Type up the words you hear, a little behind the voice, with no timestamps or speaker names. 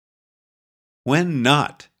When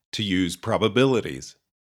not to use probabilities.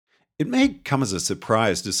 It may come as a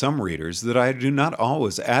surprise to some readers that I do not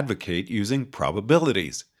always advocate using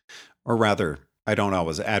probabilities. Or rather, I don't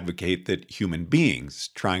always advocate that human beings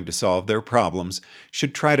trying to solve their problems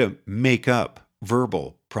should try to make up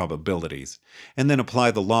verbal probabilities and then apply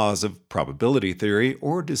the laws of probability theory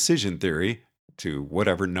or decision theory to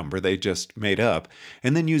whatever number they just made up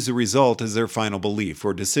and then use the result as their final belief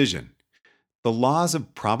or decision. The laws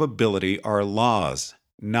of probability are laws,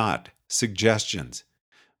 not suggestions.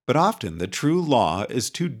 But often the true law is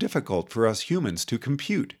too difficult for us humans to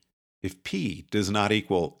compute. If p does not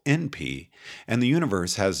equal np, and the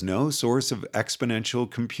universe has no source of exponential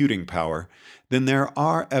computing power, then there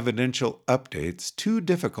are evidential updates too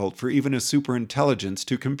difficult for even a superintelligence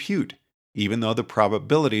to compute, even though the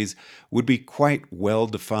probabilities would be quite well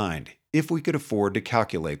defined if we could afford to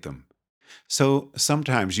calculate them. So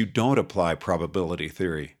sometimes you don't apply probability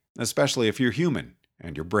theory, especially if you're human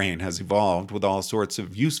and your brain has evolved with all sorts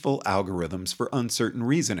of useful algorithms for uncertain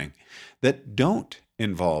reasoning that don't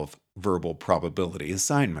involve verbal probability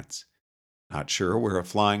assignments. Not sure where a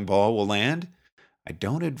flying ball will land? I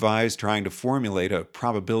don't advise trying to formulate a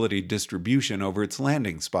probability distribution over its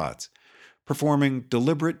landing spots. Performing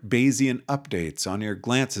deliberate Bayesian updates on your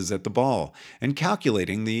glances at the ball, and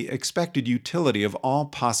calculating the expected utility of all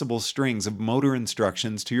possible strings of motor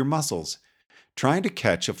instructions to your muscles. Trying to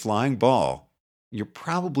catch a flying ball, you're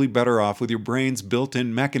probably better off with your brain's built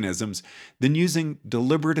in mechanisms than using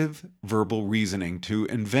deliberative verbal reasoning to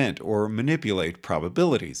invent or manipulate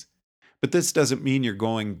probabilities. But this doesn't mean you're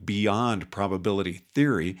going beyond probability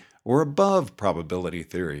theory or above probability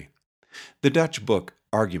theory. The Dutch book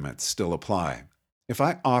arguments still apply. If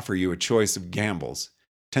I offer you a choice of gambles,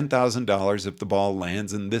 $10,000 if the ball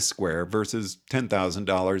lands in this square versus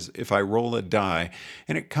 $10,000 if I roll a die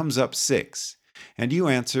and it comes up 6, and you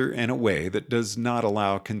answer in a way that does not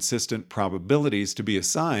allow consistent probabilities to be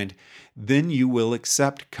assigned, then you will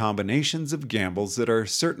accept combinations of gambles that are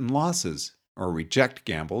certain losses or reject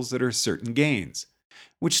gambles that are certain gains,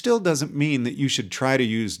 which still doesn't mean that you should try to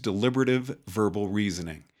use deliberative verbal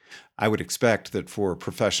reasoning. I would expect that for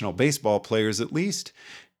professional baseball players at least,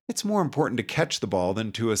 it's more important to catch the ball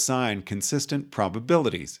than to assign consistent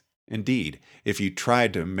probabilities. Indeed, if you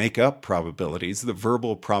tried to make up probabilities, the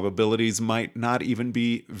verbal probabilities might not even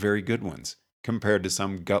be very good ones compared to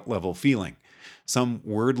some gut level feeling, some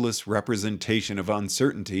wordless representation of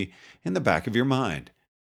uncertainty in the back of your mind.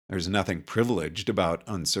 There's nothing privileged about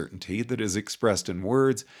uncertainty that is expressed in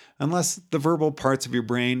words unless the verbal parts of your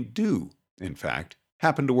brain do, in fact,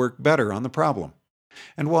 happen to work better on the problem.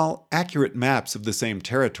 And while accurate maps of the same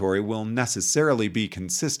territory will necessarily be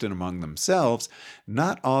consistent among themselves,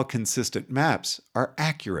 not all consistent maps are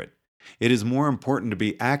accurate. It is more important to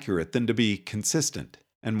be accurate than to be consistent,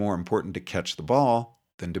 and more important to catch the ball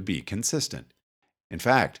than to be consistent. In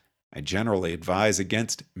fact, I generally advise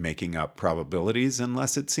against making up probabilities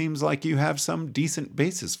unless it seems like you have some decent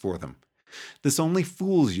basis for them. This only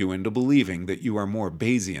fools you into believing that you are more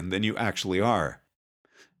Bayesian than you actually are.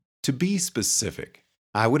 To be specific,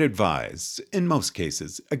 I would advise, in most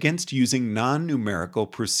cases, against using non numerical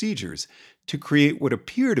procedures to create what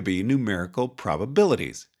appear to be numerical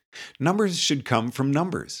probabilities. Numbers should come from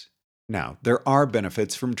numbers. Now, there are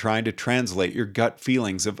benefits from trying to translate your gut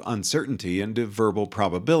feelings of uncertainty into verbal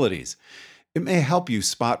probabilities. It may help you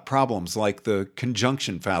spot problems like the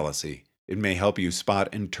conjunction fallacy. It may help you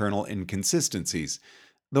spot internal inconsistencies,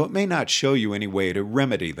 though it may not show you any way to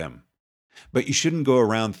remedy them. But you shouldn't go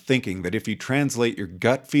around thinking that if you translate your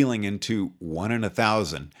gut feeling into 1 in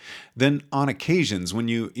 1,000, then on occasions when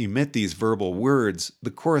you emit these verbal words,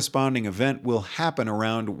 the corresponding event will happen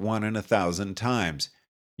around 1 in 1,000 times.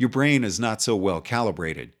 Your brain is not so well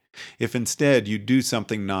calibrated. If instead you do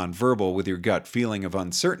something nonverbal with your gut feeling of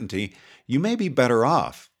uncertainty, you may be better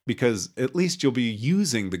off, because at least you'll be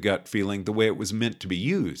using the gut feeling the way it was meant to be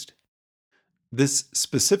used. This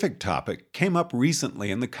specific topic came up recently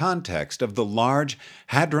in the context of the Large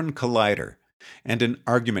Hadron Collider and an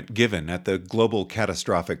argument given at the Global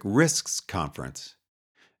Catastrophic Risks Conference.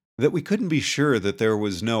 That we couldn't be sure that there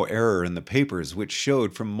was no error in the papers which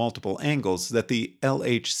showed from multiple angles that the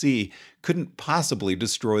LHC couldn't possibly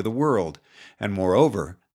destroy the world, and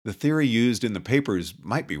moreover, the theory used in the papers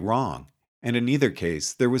might be wrong, and in either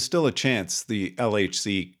case there was still a chance the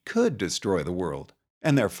LHC could destroy the world,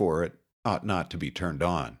 and therefore it ought not to be turned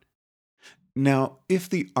on. Now, if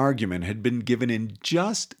the argument had been given in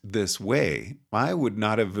just this way, I would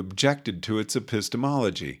not have objected to its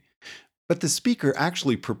epistemology. But the speaker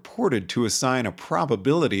actually purported to assign a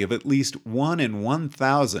probability of at least 1 in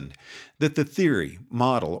 1,000 that the theory,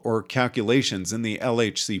 model, or calculations in the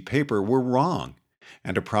LHC paper were wrong,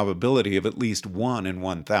 and a probability of at least 1 in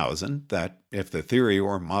 1,000 that, if the theory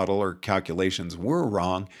or model or calculations were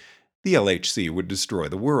wrong, the LHC would destroy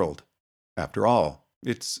the world. After all,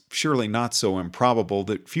 it's surely not so improbable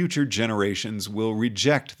that future generations will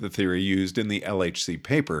reject the theory used in the LHC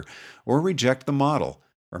paper, or reject the model,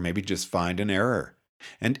 or maybe just find an error.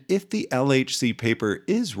 And if the LHC paper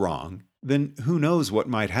is wrong, then who knows what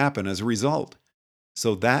might happen as a result?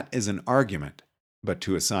 So that is an argument. But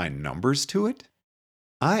to assign numbers to it?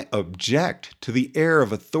 I object to the air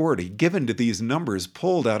of authority given to these numbers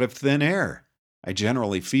pulled out of thin air. I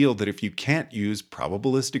generally feel that if you can't use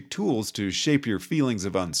probabilistic tools to shape your feelings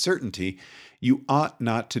of uncertainty, you ought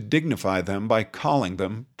not to dignify them by calling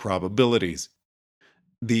them probabilities.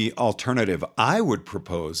 The alternative I would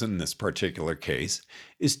propose in this particular case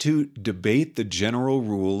is to debate the general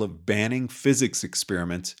rule of banning physics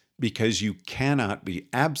experiments because you cannot be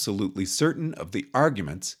absolutely certain of the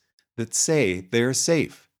arguments that say they are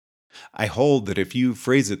safe. I hold that if you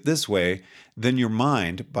phrase it this way, then your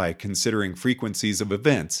mind, by considering frequencies of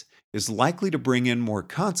events, is likely to bring in more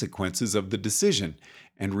consequences of the decision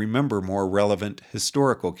and remember more relevant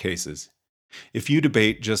historical cases. If you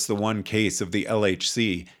debate just the one case of the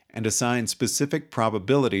LHC and assign specific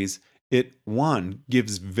probabilities, it 1.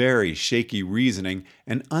 Gives very shaky reasoning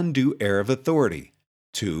an undue air of authority,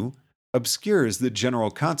 2. Obscures the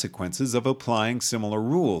general consequences of applying similar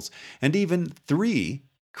rules, and even 3.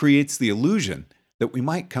 Creates the illusion that we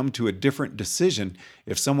might come to a different decision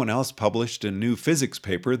if someone else published a new physics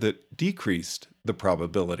paper that decreased the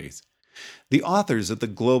probabilities. The authors at the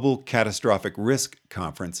Global Catastrophic Risk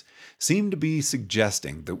Conference seem to be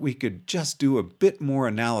suggesting that we could just do a bit more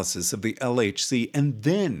analysis of the LHC and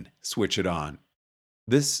then switch it on.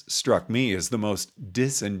 This struck me as the most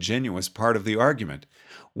disingenuous part of the argument.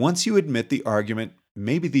 Once you admit the argument,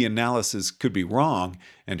 maybe the analysis could be wrong,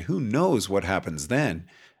 and who knows what happens then,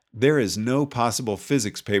 there is no possible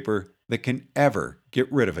physics paper that can ever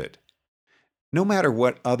get rid of it. No matter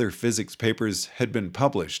what other physics papers had been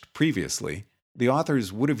published previously, the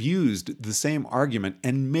authors would have used the same argument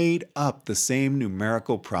and made up the same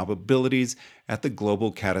numerical probabilities at the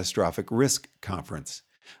Global Catastrophic Risk Conference.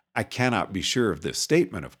 I cannot be sure of this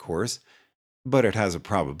statement, of course, but it has a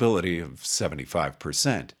probability of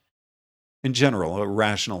 75%. In general, a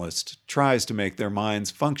rationalist tries to make their minds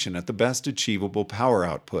function at the best achievable power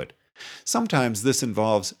output. Sometimes this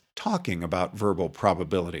involves talking about verbal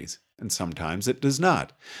probabilities, and sometimes it does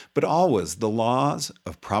not. But always the laws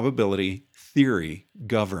of probability theory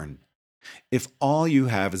govern. If all you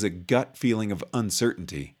have is a gut feeling of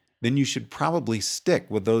uncertainty, then you should probably stick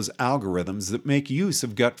with those algorithms that make use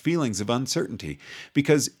of gut feelings of uncertainty,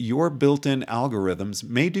 because your built-in algorithms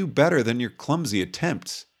may do better than your clumsy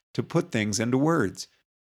attempts to put things into words.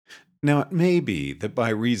 Now, it may be that by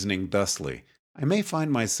reasoning thusly, I may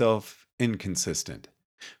find myself inconsistent.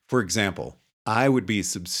 For example, I would be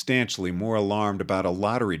substantially more alarmed about a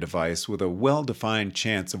lottery device with a well-defined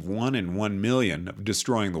chance of 1 in 1 million of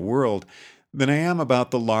destroying the world than I am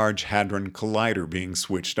about the Large Hadron Collider being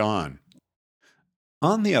switched on.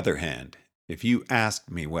 On the other hand, if you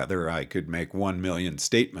asked me whether I could make 1 million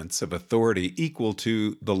statements of authority equal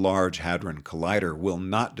to the Large Hadron Collider will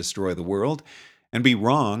not destroy the world, and be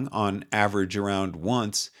wrong on average around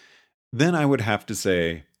once, then I would have to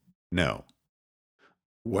say no.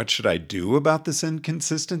 What should I do about this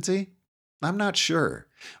inconsistency? I'm not sure,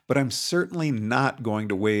 but I'm certainly not going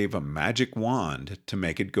to wave a magic wand to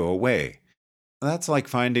make it go away. That's like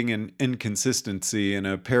finding an inconsistency in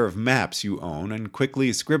a pair of maps you own and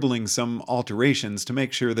quickly scribbling some alterations to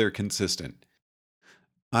make sure they're consistent.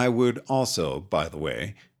 I would also, by the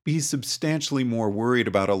way, be substantially more worried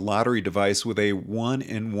about a lottery device with a 1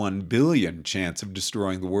 in 1 billion chance of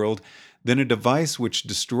destroying the world than a device which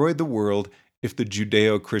destroyed the world if the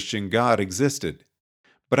Judeo-Christian God existed.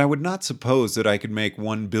 But I would not suppose that I could make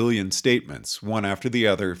 1 billion statements, one after the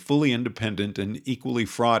other, fully independent and equally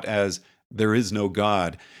fraught as there is no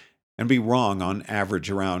God, and be wrong on average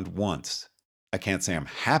around once. I can't say I'm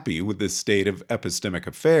happy with this state of epistemic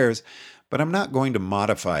affairs, but I'm not going to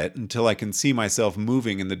modify it until I can see myself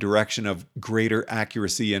moving in the direction of greater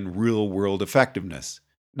accuracy and real-world effectiveness,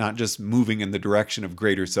 not just moving in the direction of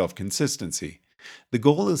greater self-consistency. The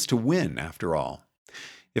goal is to win, after all.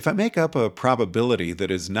 If I make up a probability that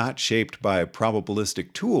is not shaped by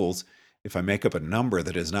probabilistic tools, if I make up a number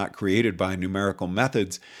that is not created by numerical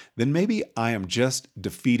methods, then maybe I am just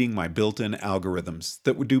defeating my built-in algorithms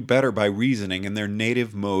that would do better by reasoning in their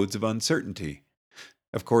native modes of uncertainty.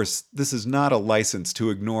 Of course, this is not a license to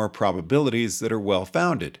ignore probabilities that are well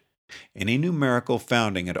founded. Any numerical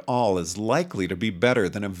founding at all is likely to be better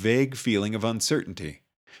than a vague feeling of uncertainty.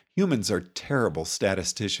 Humans are terrible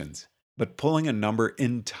statisticians, but pulling a number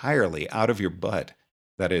entirely out of your butt,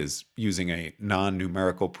 that is, using a non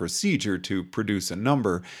numerical procedure to produce a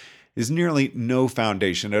number, is nearly no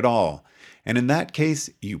foundation at all. And in that case,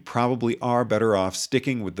 you probably are better off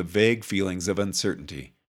sticking with the vague feelings of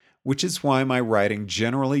uncertainty. Which is why my writing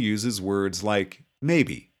generally uses words like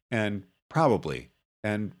maybe and probably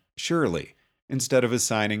and surely instead of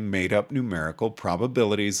assigning made up numerical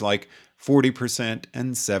probabilities like 40%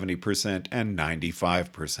 and 70% and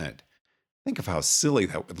 95%. Think of how silly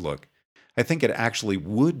that would look. I think it actually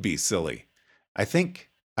would be silly. I think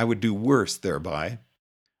I would do worse thereby.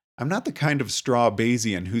 I'm not the kind of straw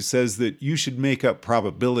Bayesian who says that you should make up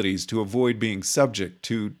probabilities to avoid being subject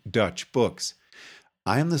to Dutch books.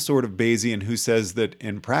 I am the sort of Bayesian who says that,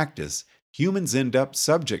 in practice, humans end up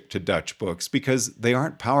subject to Dutch books because they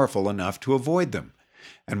aren't powerful enough to avoid them.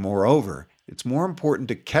 And moreover, it's more important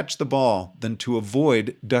to catch the ball than to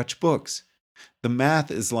avoid Dutch books. The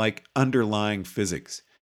math is like underlying physics,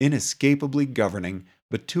 inescapably governing,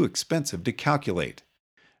 but too expensive to calculate.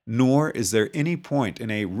 Nor is there any point in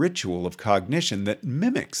a ritual of cognition that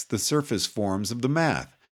mimics the surface forms of the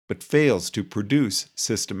math, but fails to produce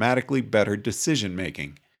systematically better decision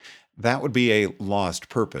making. That would be a lost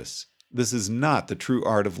purpose. This is not the true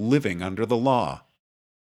art of living under the law.